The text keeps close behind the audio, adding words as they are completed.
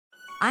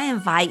I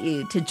invite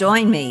you to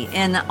join me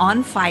in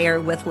On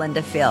Fire with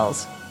Linda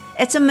Fields.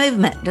 It's a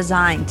movement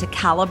designed to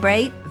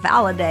calibrate,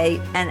 validate,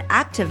 and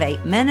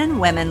activate men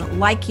and women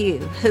like you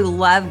who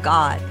love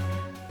God,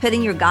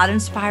 putting your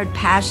God-inspired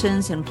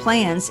passions and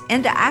plans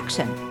into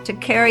action to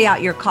carry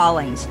out your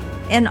callings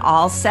in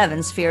all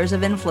 7 spheres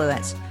of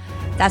influence.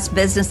 That's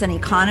business and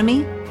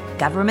economy,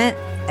 government,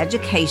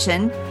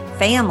 education,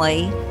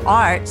 family,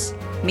 arts,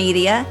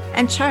 media,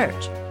 and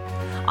church.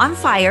 On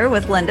Fire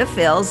with Linda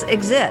Fields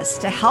exists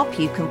to help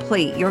you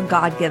complete your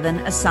God-given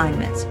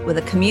assignments with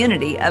a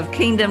community of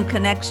kingdom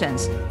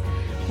connections.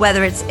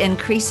 Whether it's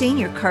increasing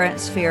your current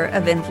sphere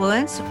of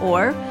influence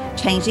or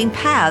changing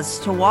paths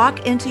to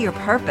walk into your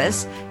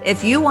purpose,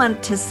 if you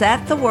want to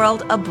set the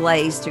world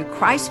ablaze through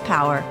Christ's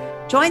power,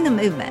 join the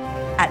movement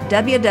at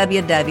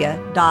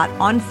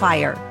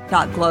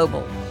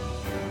www.onfire.global.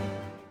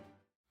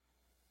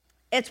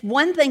 It's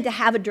one thing to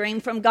have a dream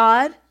from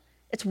God.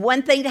 It's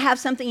one thing to have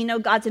something you know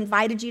God's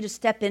invited you to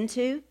step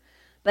into,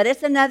 but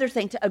it's another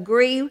thing to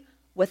agree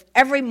with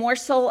every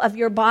morsel of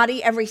your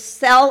body, every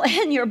cell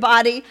in your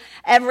body,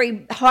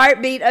 every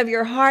heartbeat of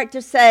your heart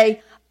to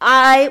say,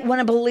 I want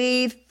to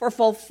believe for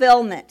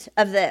fulfillment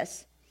of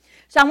this.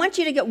 So I want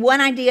you to get one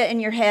idea in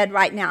your head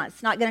right now.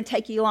 It's not going to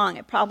take you long.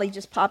 It probably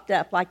just popped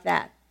up like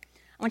that.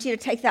 I want you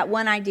to take that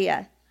one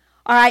idea.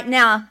 All right,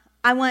 now,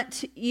 I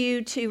want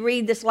you to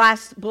read this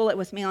last bullet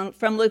with me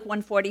from Luke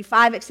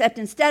 1:45, except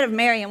instead of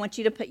Mary, I want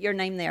you to put your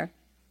name there.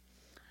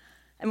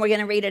 And we're going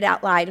to read it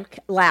out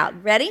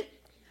loud. Ready?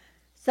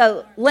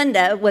 So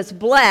Linda was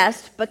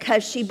blessed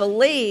because she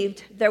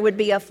believed there would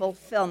be a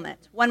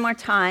fulfillment. One more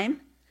time.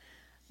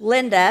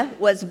 Linda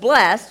was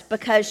blessed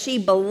because she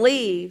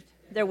believed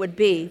there would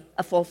be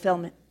a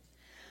fulfillment.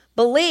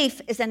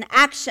 Belief is an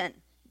action.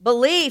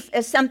 Belief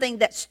is something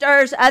that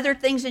stirs other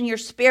things in your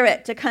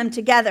spirit to come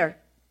together.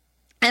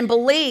 And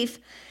belief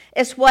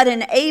is what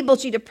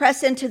enables you to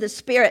press into the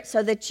Spirit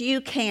so that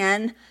you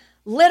can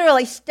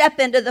literally step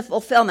into the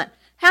fulfillment.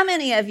 How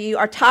many of you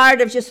are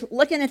tired of just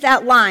looking at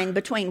that line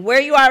between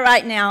where you are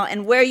right now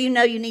and where you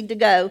know you need to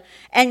go,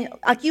 and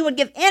like you would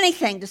give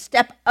anything to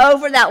step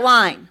over that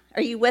line?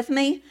 Are you with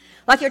me?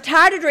 Like you're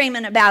tired of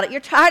dreaming about it. You're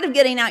tired of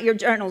getting out your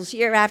journals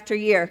year after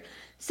year.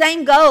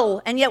 Same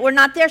goal, and yet we're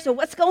not there. So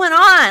what's going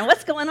on?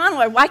 What's going on,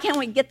 Lord? Why can't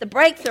we get the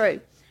breakthrough?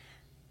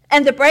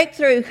 And the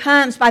breakthrough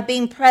comes by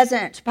being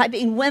present, by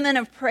being women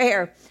of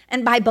prayer,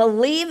 and by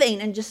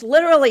believing and just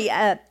literally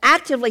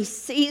actively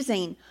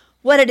seizing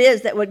what it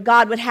is that what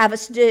God would have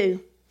us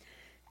do.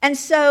 And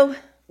so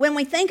when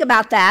we think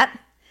about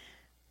that,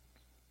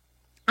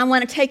 I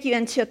want to take you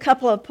into a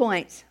couple of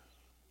points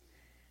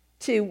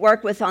to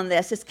work with on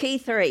this. It's key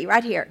 3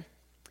 right here.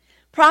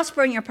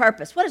 Prosper in your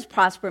purpose. What does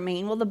prosper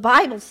mean? Well, the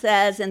Bible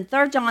says in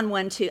 3 John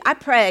 1:2, I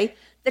pray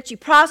that you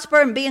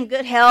prosper and be in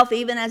good health,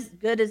 even as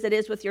good as it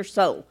is with your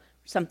soul,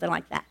 something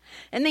like that.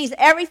 It means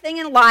everything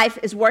in life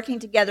is working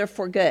together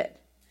for good.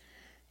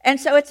 And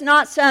so it's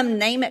not some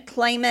name it,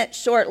 claim it,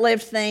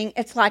 short-lived thing.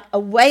 It's like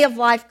a way of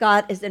life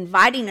God is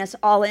inviting us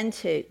all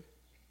into.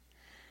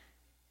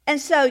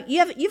 And so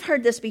you've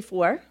heard this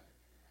before,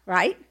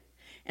 right?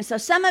 And so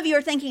some of you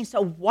are thinking,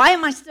 so why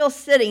am I still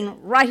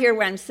sitting right here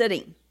where I'm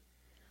sitting?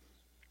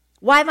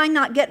 Why have I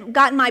not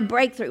gotten my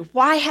breakthrough?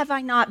 Why have I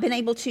not been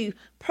able to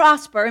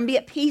prosper and be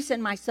at peace in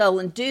my soul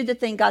and do the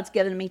thing God's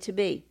given me to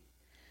be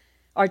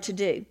or to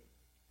do?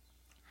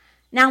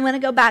 Now I'm going to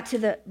go back to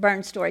the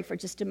burn story for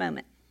just a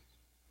moment.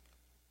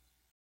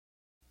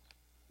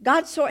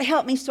 God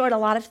helped me sort a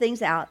lot of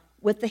things out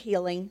with the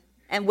healing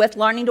and with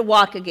learning to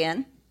walk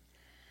again.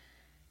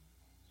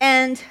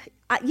 And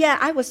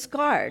I was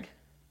scarred,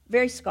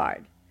 very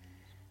scarred.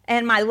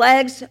 And my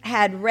legs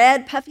had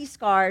red, puffy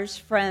scars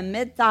from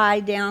mid-thigh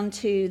down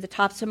to the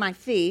tops of my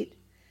feet.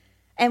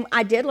 And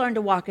I did learn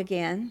to walk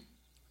again,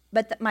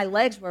 but my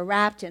legs were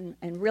wrapped in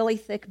really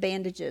thick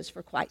bandages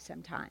for quite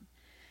some time.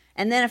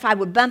 And then if I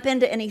would bump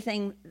into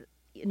anything,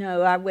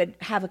 I would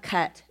have a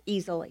cut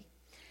easily.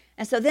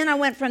 And so then I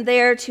went from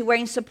there to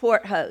wearing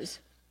support hose,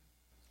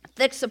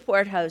 thick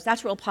support hose.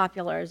 That's real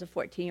popular as a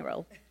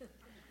 14-year-old.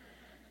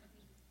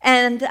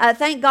 And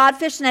thank God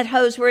fishnet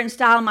hose were in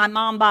style. My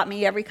mom bought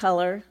me every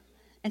color.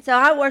 And so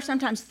I wore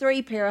sometimes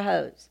 3 pair of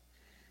hose.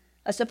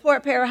 A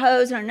support pair of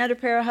hose and another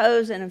pair of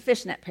hose and a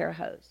fishnet pair of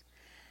hose.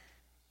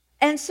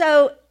 And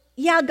so,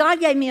 God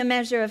gave me a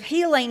measure of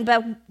healing,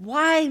 but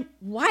why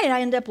did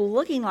I end up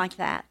looking like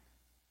that?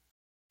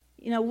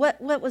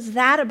 What was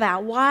that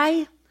about?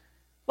 Why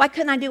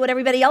couldn't I do what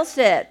everybody else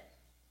did?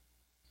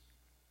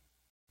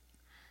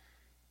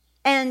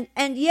 And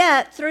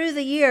yet, through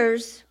the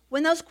years,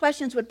 when those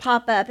questions would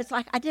pop up, it's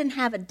like I didn't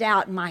have a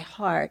doubt in my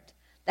heart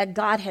that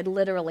God had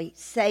literally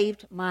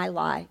saved my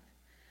life,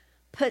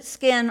 put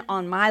skin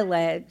on my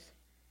legs,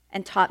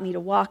 and taught me to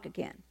walk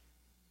again.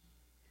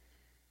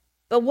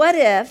 But what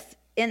if,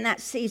 in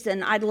that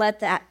season, I'd let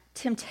that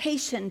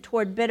temptation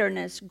toward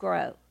bitterness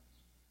grow?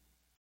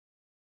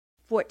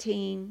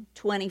 14,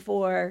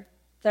 24,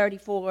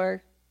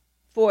 34,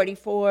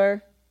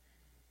 44.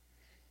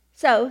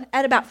 So,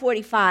 at about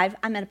 45,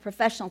 I'm at a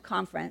professional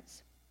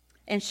conference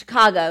in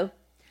Chicago,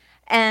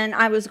 And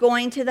I was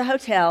going to the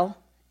hotel,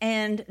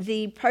 and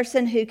the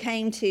person who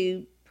came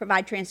to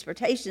provide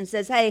transportation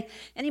says, hey,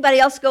 anybody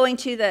else going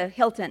to the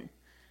Hilton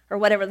or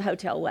whatever the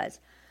hotel was?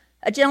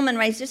 A gentleman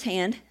raised his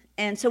hand,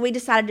 and so we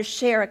decided to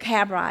share a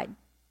cab ride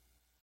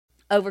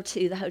over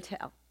to the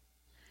hotel.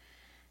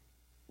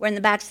 We're in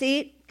the back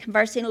seat,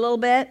 conversing a little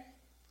bit,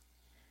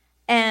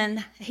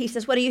 and he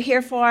says, what are you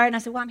here for? And I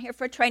said, well, I'm here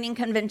for a training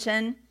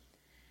convention.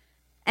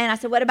 And I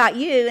said, what about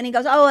you? And he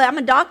goes, oh, I'm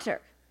a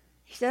doctor.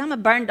 He said, I'm a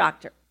burn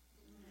doctor,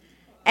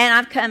 and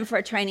I've come for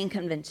a training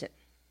convention.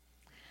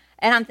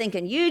 And I'm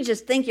thinking, you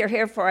just think you're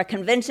here for a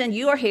convention.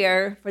 You are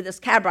here for this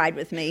cab ride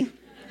with me.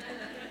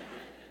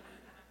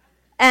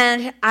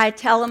 And I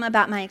tell him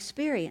about my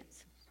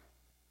experience.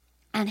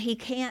 And he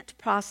can't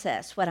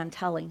process what I'm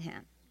telling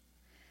him.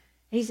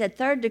 He said,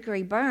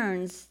 third-degree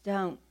burns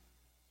don't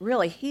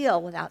really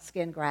heal without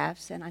skin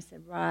grafts. And I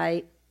said,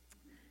 right.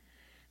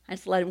 I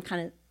just let him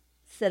kind of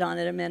sit on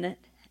it a minute.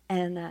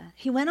 And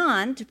he went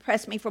on to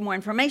press me for more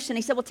information.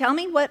 He said, well, tell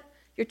me what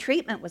your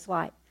treatment was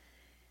like.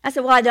 I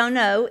said, well, I don't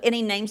know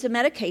any names of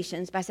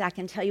medications, but I said, I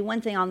can tell you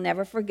one thing I'll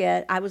never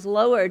forget. I was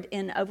lowered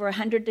in over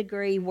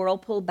 100-degree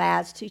whirlpool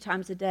baths 2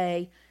 times a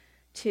day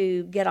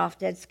to get off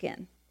dead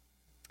skin.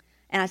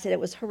 And I said, it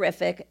was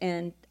horrific,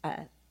 and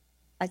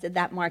I said,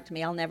 that marked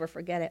me. I'll never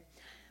forget it.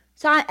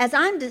 So as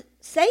I'm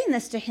saying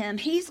this to him,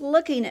 he's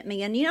looking at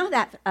me, and you know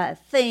that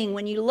thing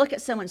when you look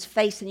at someone's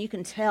face and you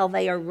can tell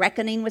they are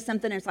reckoning with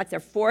something, and it's like their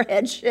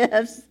forehead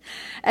shifts,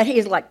 and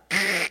he's like,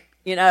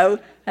 you know,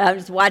 I'm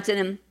just watching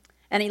him.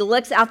 And he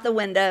looks out the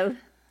window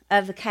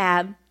of the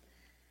cab,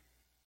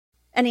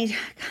 and he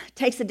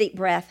takes a deep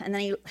breath, and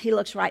then he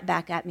looks right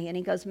back at me, and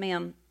he goes,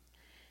 ma'am,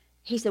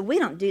 he said, we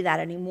don't do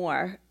that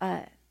anymore.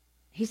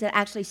 He said,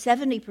 actually,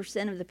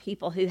 70% of the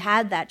people who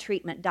had that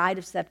treatment died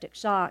of septic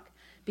shock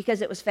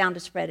because it was found to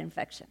spread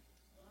infection.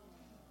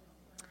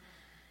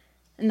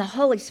 And the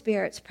Holy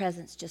Spirit's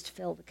presence just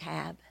filled the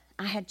cab.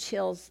 I had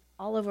chills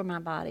all over my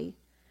body,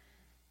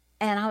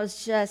 and I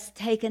was just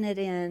taking it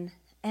in.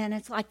 And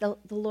it's like the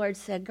Lord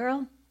said,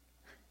 girl,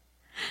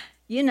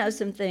 you know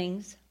some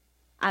things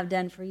I've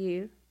done for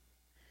you,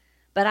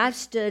 but I've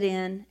stood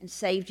in and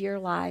saved your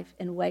life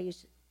in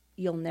ways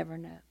you'll never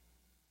know.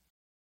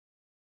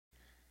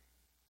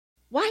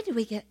 Why do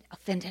we get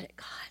offended at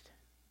God?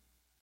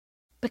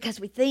 Because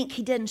we think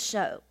he didn't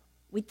show.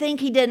 We think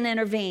he didn't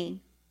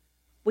intervene.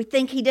 We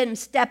think he didn't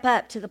step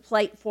up to the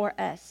plate for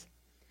us.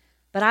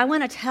 But I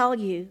want to tell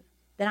you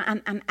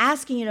that I'm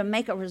asking you to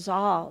make a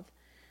resolve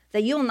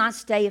that you will not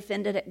stay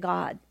offended at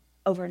God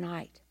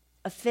overnight.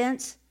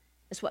 Offense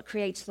is what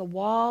creates the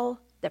wall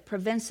that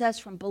prevents us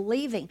from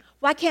believing.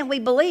 Why can't we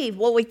believe?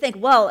 Well, we think,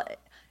 well,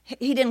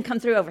 he didn't come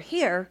through over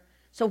here,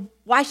 so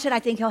why should I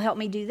think he'll help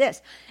me do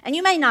this? And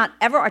you may not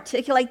ever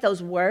articulate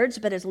those words,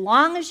 but as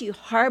long as you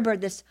harbor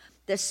this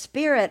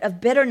spirit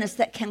of bitterness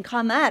that can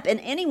come up in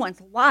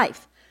anyone's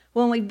life,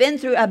 when we've been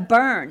through a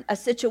burn, a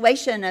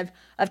situation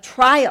of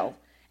trial,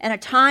 and a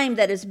time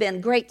that has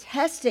been great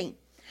testing,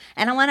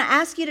 and I want to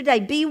ask you today,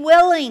 be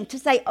willing to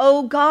say,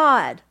 oh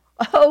God,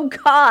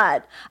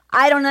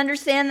 I don't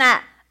understand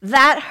that.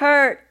 That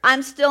hurt.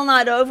 I'm still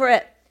not over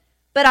it,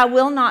 but I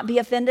will not be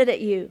offended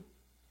at you.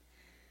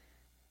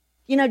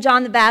 You know,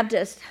 John the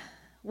Baptist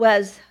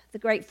was the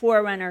great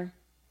forerunner,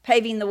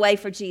 paving the way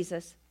for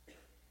Jesus.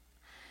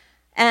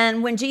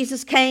 And when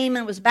Jesus came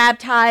and was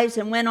baptized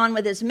and went on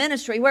with his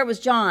ministry, where was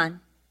John?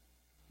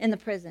 In the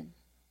prison.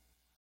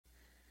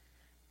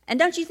 And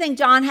don't you think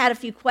John had a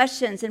few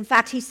questions? In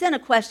fact, he sent a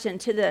question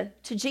to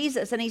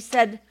Jesus, and he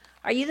said,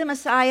 are you the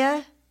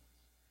Messiah?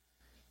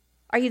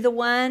 Are you the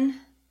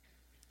one?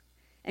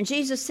 And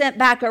Jesus sent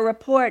back a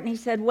report, and he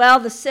said, well,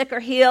 the sick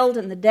are healed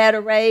and the dead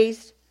are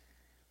raised.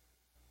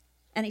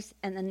 And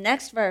the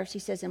next verse, he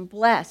says, and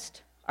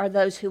blessed are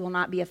those who will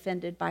not be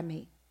offended by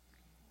me.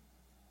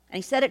 And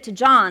he said it to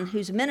John,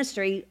 whose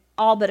ministry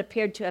all but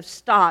appeared to have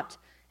stopped,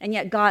 and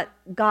yet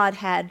God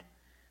had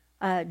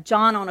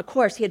John on a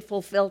course. He had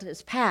fulfilled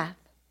his path.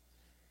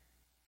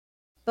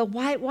 But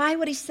why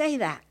would he say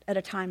that at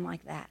a time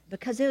like that?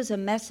 Because it was a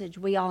message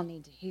we all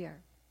need to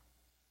hear.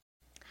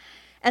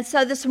 And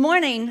so this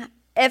morning,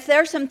 if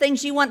there are some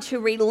things you want to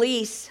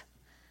release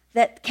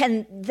that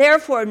can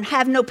therefore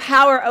have no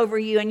power over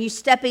you and you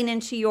stepping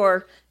into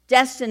your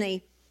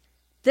destiny,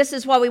 this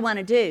is what we want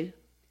to do.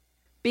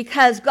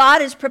 Because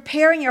God is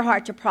preparing your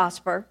heart to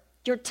prosper,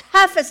 your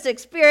toughest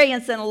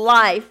experience in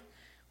life.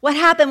 What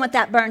happened with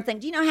that burn thing?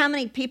 Do you know how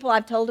many people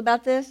I've told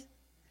about this?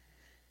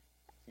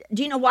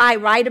 Do you know why I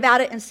write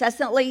about it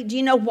incessantly? Do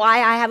you know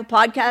why I have a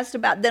podcast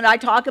that I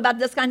talk about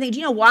this kind of thing? Do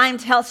you know why I'm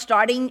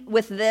starting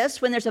with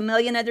this when there's a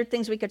million other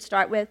things we could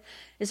start with?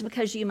 It's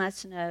because you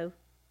must know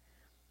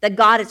that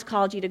God has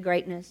called you to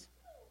greatness.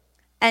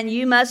 And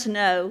you must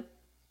know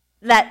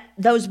that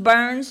those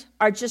burns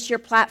are just your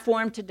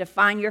platform to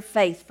define your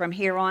faith from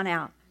here on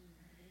out.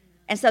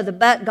 And so the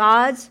but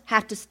gods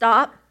have to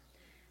stop,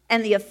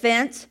 and the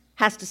offense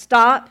has to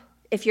stop.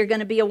 if you're going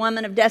to be a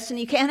woman of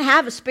destiny, you can't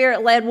have a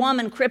spirit-led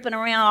woman cripping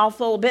around all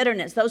full of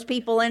bitterness. Those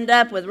people end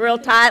up with real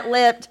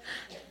tight-lipped,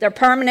 they're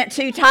permanent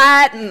too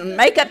tight, and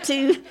makeup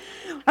too...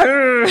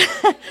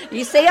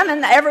 You see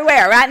them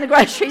everywhere, right in the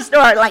grocery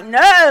store. Like,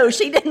 no,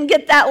 she didn't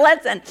get that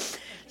lesson.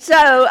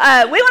 So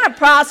we want to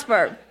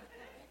prosper.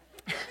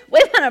 We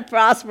want to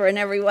prosper in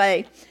every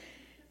way.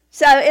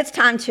 So it's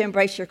time to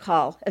embrace your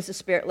call as a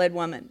spirit-led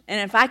woman.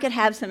 And if I could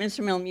have some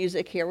instrumental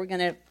music here, we're going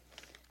to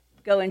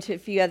go into a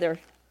few other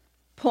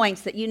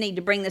points that you need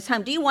to bring this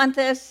home. Do you want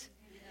this?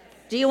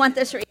 Do you want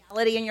this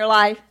reality in your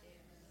life?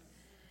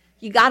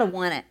 You got to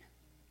want it.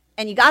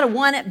 And you got to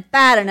want it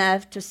bad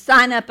enough to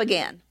sign up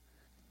again.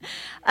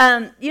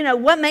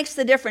 What makes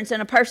the difference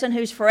in a person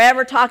who's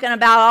forever talking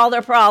about all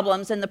their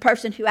problems and the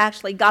person who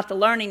actually got the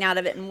learning out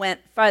of it and went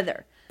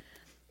further?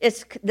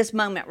 It's this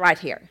moment right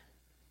here.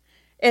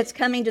 It's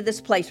coming to this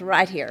place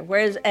right here.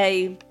 Whereas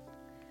a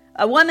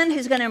woman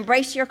who's going to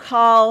embrace your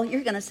call,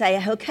 you're going to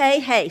say, okay,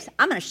 hey,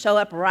 I'm going to show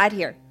up right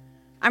here.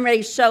 I'm ready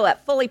to show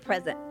up, fully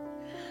present.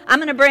 I'm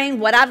going to bring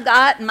what I've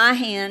got in my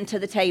hand to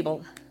the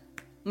table.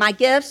 My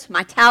gifts,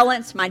 my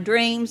talents, my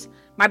dreams,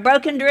 my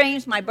broken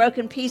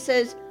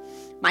pieces,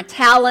 my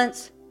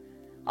talents,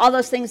 all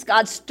those things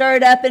God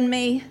stirred up in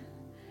me,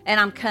 and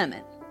I'm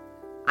coming.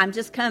 I'm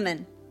just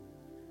coming.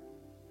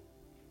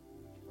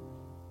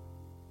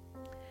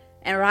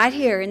 And right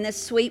here in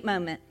this sweet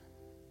moment,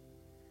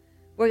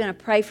 we're going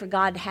to pray for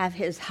God to have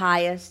his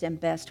highest and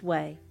best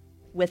way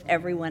with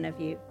every one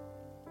of you.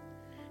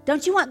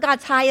 Don't you want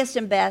God's highest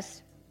and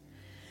best?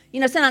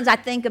 Sometimes I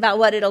think about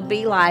what it'll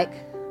be like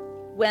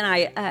when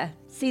I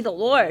see the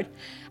Lord.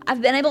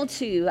 I've been able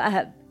to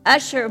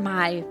usher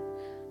my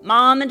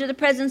mom into the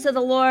presence of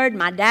the Lord,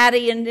 my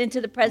daddy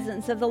into the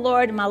presence of the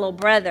Lord, and my little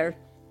brother.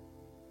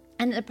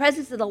 And in the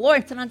presence of the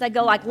Lord, sometimes I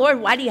go like, Lord,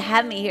 why do you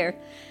have me here?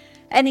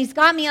 And he's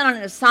got me on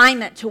an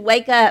assignment to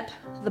wake up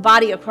the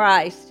body of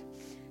Christ,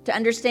 to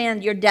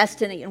understand your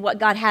destiny and what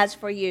God has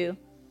for you,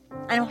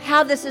 and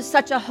how this is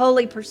such a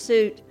holy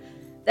pursuit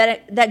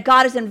that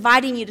God is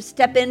inviting you to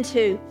step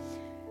into.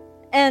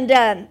 And,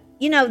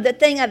 the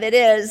thing of it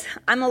is,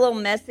 I'm a little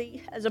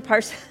messy as a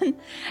person.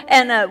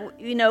 And,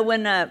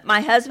 when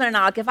my husband and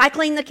I, if I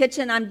clean the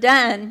kitchen, I'm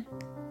done.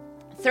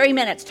 3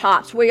 minutes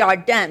tops, we are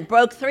done.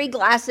 Broke 3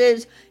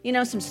 glasses,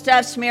 some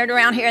stuff smeared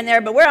around here and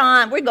there, but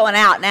we're going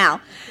out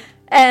now.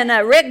 And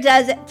Rick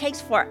does it. It takes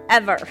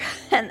forever.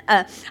 And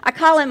I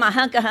call him my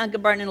hunk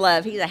of burning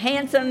love. He's a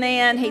handsome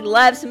man. He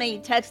loves me. He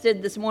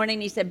texted this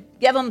morning. He said,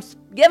 give him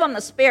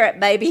the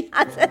spirit, baby.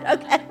 I said,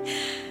 okay.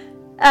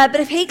 But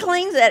if he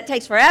cleans it, it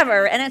takes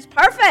forever, and it's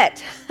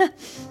perfect.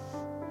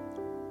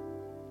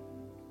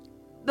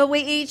 But we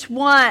each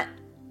want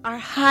our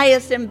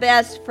highest and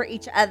best for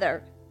each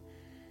other.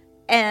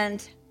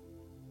 And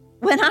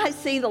when I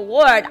see the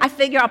Lord, I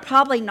figure I'll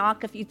probably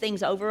knock a few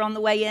things over on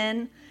the way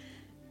in,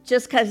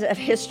 just because of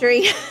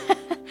history.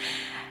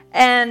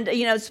 And,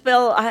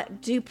 I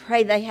do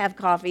pray they have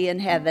coffee in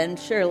heaven,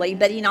 surely.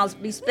 But, I'll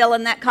be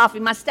spilling that coffee.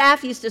 My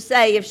staff used to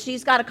say, if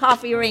she's got a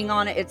coffee ring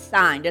on it, it's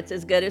signed. It's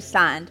as good as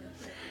signed.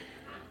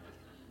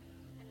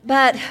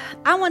 But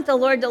I want the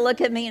Lord to look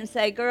at me and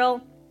say,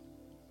 girl,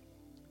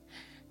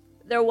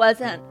 there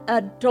wasn't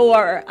a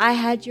door I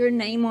had your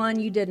name on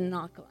you didn't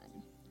knock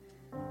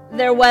on.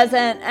 There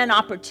wasn't an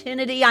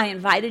opportunity I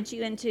invited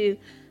you into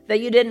that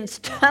you didn't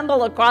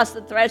stumble across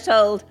the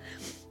threshold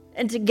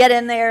and to get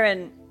in there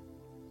and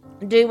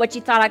do what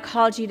you thought I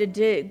called you to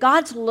do.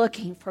 God's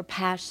looking for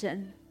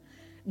passion.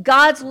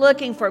 God's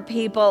looking for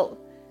people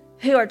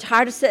who are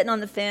tired of sitting on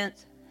the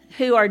fence,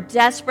 who are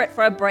desperate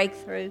for a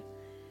breakthrough,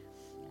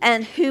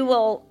 and who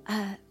will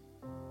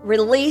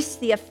release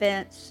the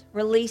offense.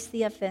 Release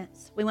the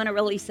offense. We want to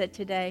release it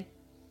today.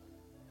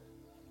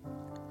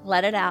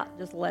 Let it out.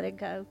 Just let it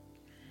go.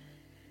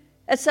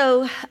 And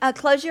so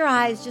close your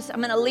eyes.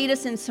 I'm going to lead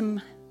us in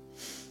some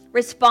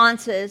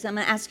responses. I'm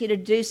going to ask you to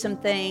do some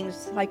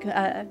things, like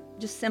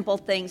just simple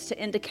things to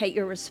indicate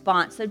your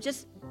response. So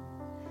just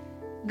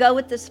go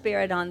with the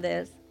Spirit on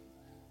this.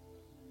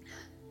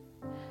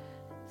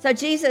 So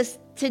Jesus,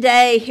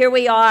 today, here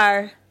we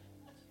are.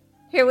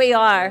 Here we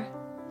are.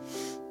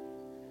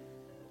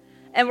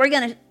 And we're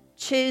going to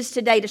choose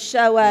today to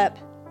show up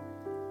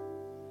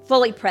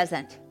fully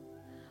present.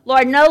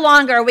 Lord, no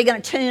longer are we going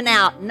to tune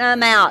out,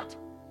 numb out,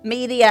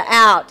 media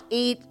out,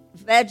 eat,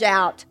 veg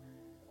out,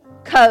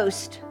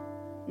 coast,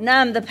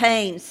 numb the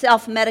pain,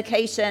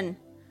 self-medication.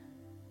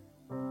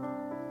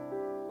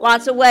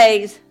 Lots of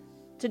ways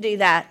to do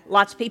that.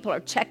 Lots of people are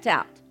checked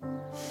out.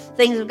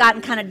 Things have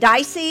gotten kind of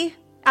dicey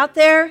out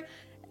there.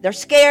 They're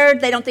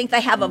scared. They don't think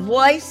they have a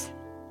voice.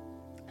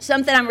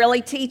 Something I'm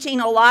really teaching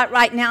a lot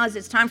right now is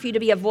it's time for you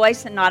to be a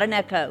voice and not an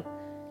echo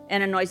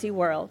in a noisy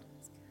world.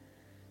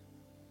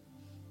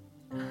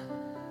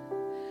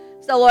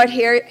 So, Lord,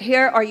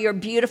 here are your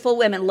beautiful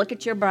women. Look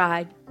at your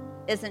bride.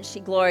 Isn't she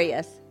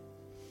glorious?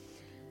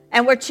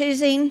 And we're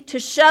choosing to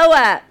show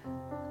up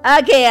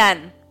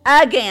again,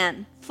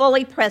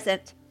 fully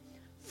present,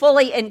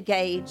 fully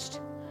engaged,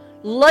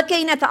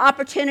 looking at the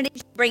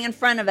opportunities you bring in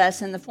front of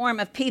us in the form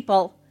of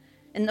people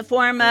in the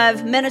form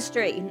of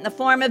ministry, in the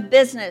form of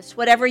business,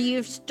 whatever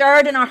you've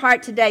stirred in our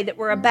heart today that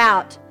we're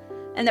about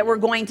and that we're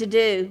going to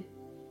do.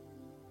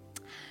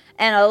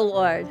 And oh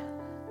Lord,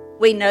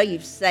 we know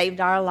you've saved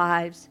our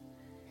lives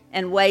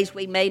in ways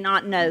we may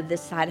not know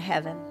this side of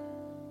heaven.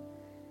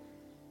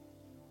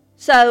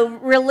 So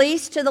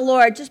release to the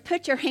Lord. Just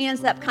put your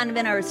hands up kind of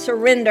in a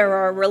surrender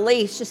or a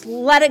release. Just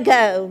let it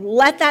go.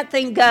 Let that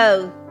thing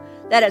go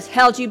that has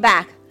held you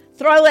back.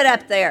 Throw it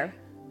up there.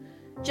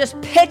 Just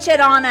pitch it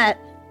on it.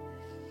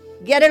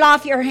 Get it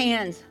off your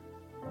hands.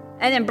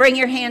 And then bring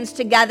your hands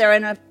together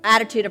in an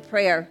attitude of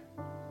prayer.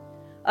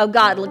 Oh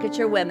God, look at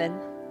your women.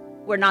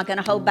 We're not going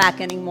to hold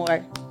back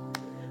anymore.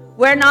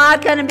 We're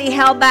not going to be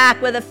held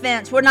back with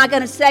offense. We're not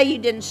going to say you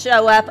didn't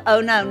show up.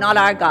 Oh no, not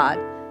our God.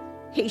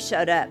 He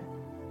showed up.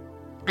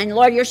 And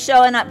Lord, you're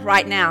showing up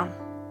right now.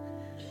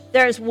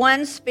 There's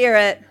one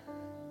Spirit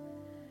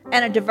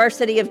and a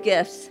diversity of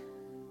gifts.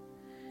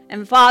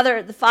 And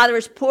Father, the Father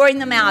is pouring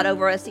them out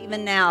over us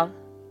even now.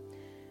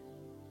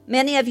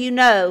 Many of you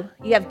know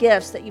you have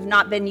gifts that you've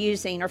not been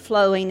using or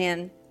flowing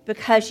in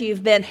because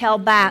you've been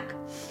held back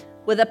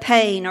with a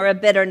pain or a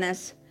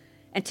bitterness.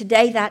 And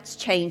today that's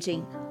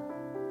changing.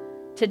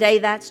 Today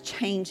that's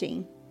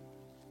changing.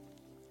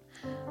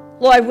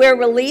 Lord, we're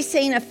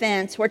releasing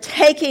offense. We're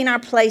taking our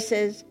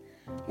places.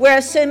 We're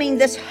assuming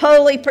this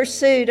holy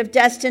pursuit of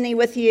destiny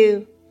with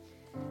you.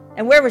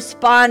 And we're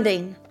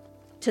responding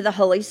to the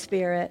Holy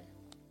Spirit.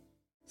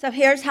 So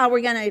here's how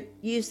we're going to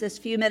use this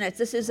few minutes.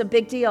 This is a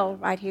big deal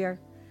right here.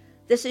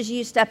 This is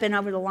you stepping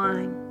over the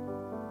line.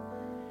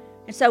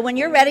 And so when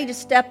you're ready to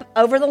step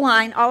over the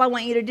line, all I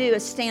want you to do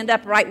is stand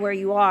up right where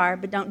you are,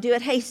 but don't do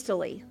it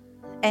hastily.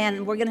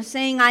 And we're going to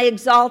sing, I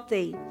Exalt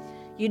Thee.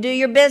 You do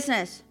your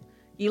business.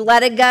 You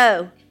let it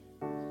go.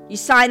 You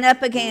sign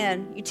up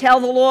again. You tell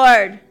the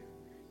Lord.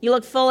 You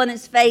look full in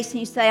His face and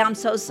you say, I'm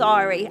so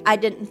sorry. I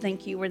didn't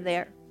think you were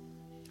there.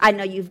 I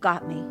know you've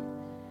got me.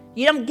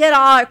 You don't get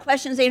all our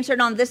questions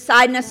answered on this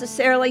side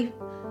necessarily,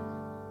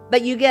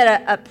 but you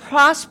get a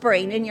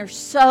prospering in your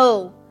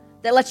soul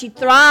that lets you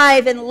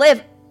thrive and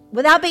live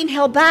without being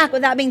held back,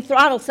 without being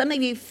throttled. Some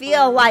of you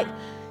feel like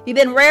you've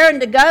been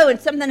raring to go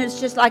and something is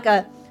just like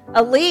a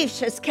leash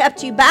has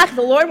kept you back.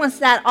 The Lord wants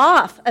that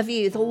off of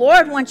you. The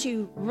Lord wants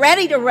you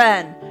ready to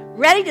run,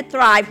 ready to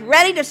thrive,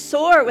 ready to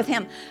soar with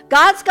Him.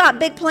 God's got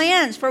big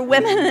plans for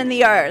women in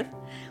the earth.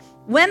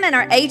 Women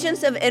are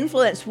agents of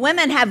influence.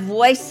 Women have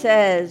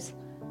voices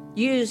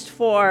used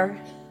for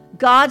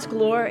God's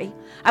glory.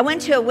 I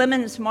went to a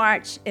women's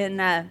march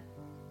in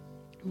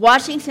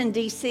Washington,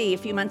 D.C. a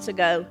few months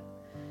ago,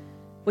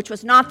 which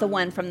was not the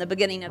one from the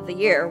beginning of the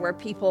year where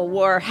people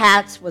wore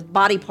hats with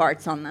body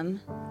parts on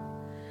them,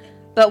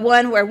 but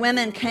one where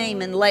women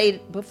came and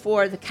laid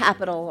before the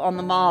Capitol on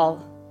the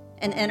Mall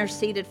and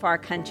interceded for our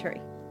country.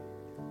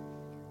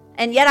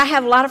 And yet I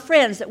have a lot of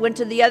friends that went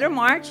to the other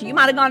march. You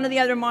might have gone to the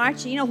other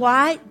march. You know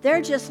why?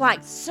 They're just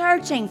like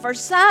searching for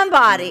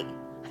somebody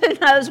who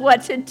knows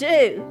what to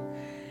do.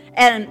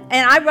 And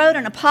I wrote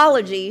an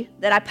apology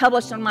that I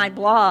published on my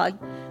blog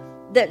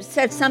that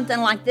said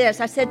something like this.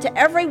 I said, to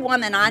every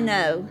woman I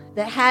know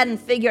that hadn't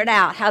figured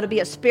out how to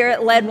be a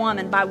Spirit-led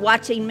woman by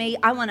watching me,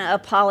 I want to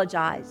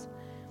apologize.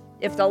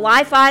 If the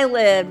life I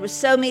lived was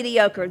so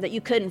mediocre that you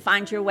couldn't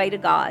find your way to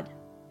God.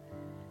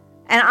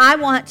 And I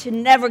want to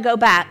never go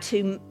back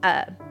to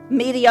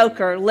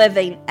mediocre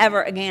living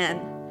ever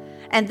again.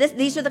 And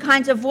these are the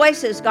kinds of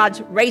voices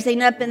God's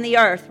raising up in the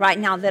earth right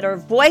now that are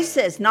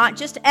voices, not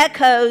just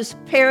echoes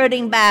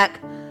parroting back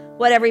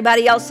what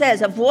everybody else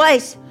says. A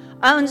voice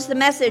owns the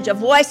message. A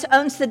voice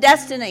owns the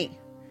destiny.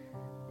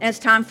 And it's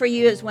time for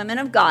you as women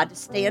of God to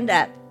stand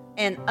up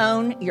and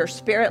own your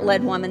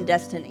Spirit-led woman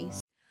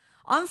destinies.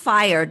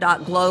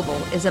 OnFire.global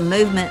is a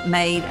movement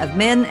made of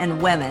men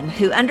and women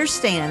who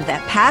understand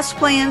that past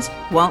plans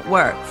won't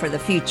work for the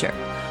future.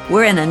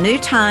 We're in a new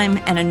time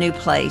and a new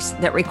place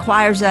that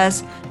requires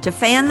us to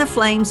fan the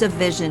flames of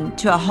vision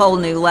to a whole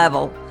new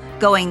level,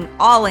 going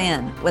all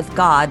in with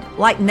God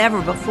like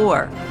never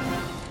before.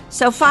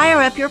 So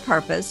fire up your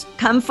purpose,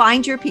 come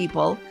find your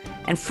people,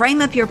 and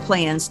frame up your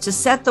plans to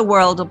set the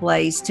world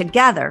ablaze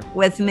together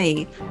with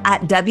me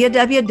at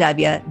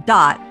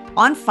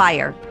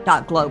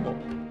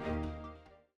www.onfire.global.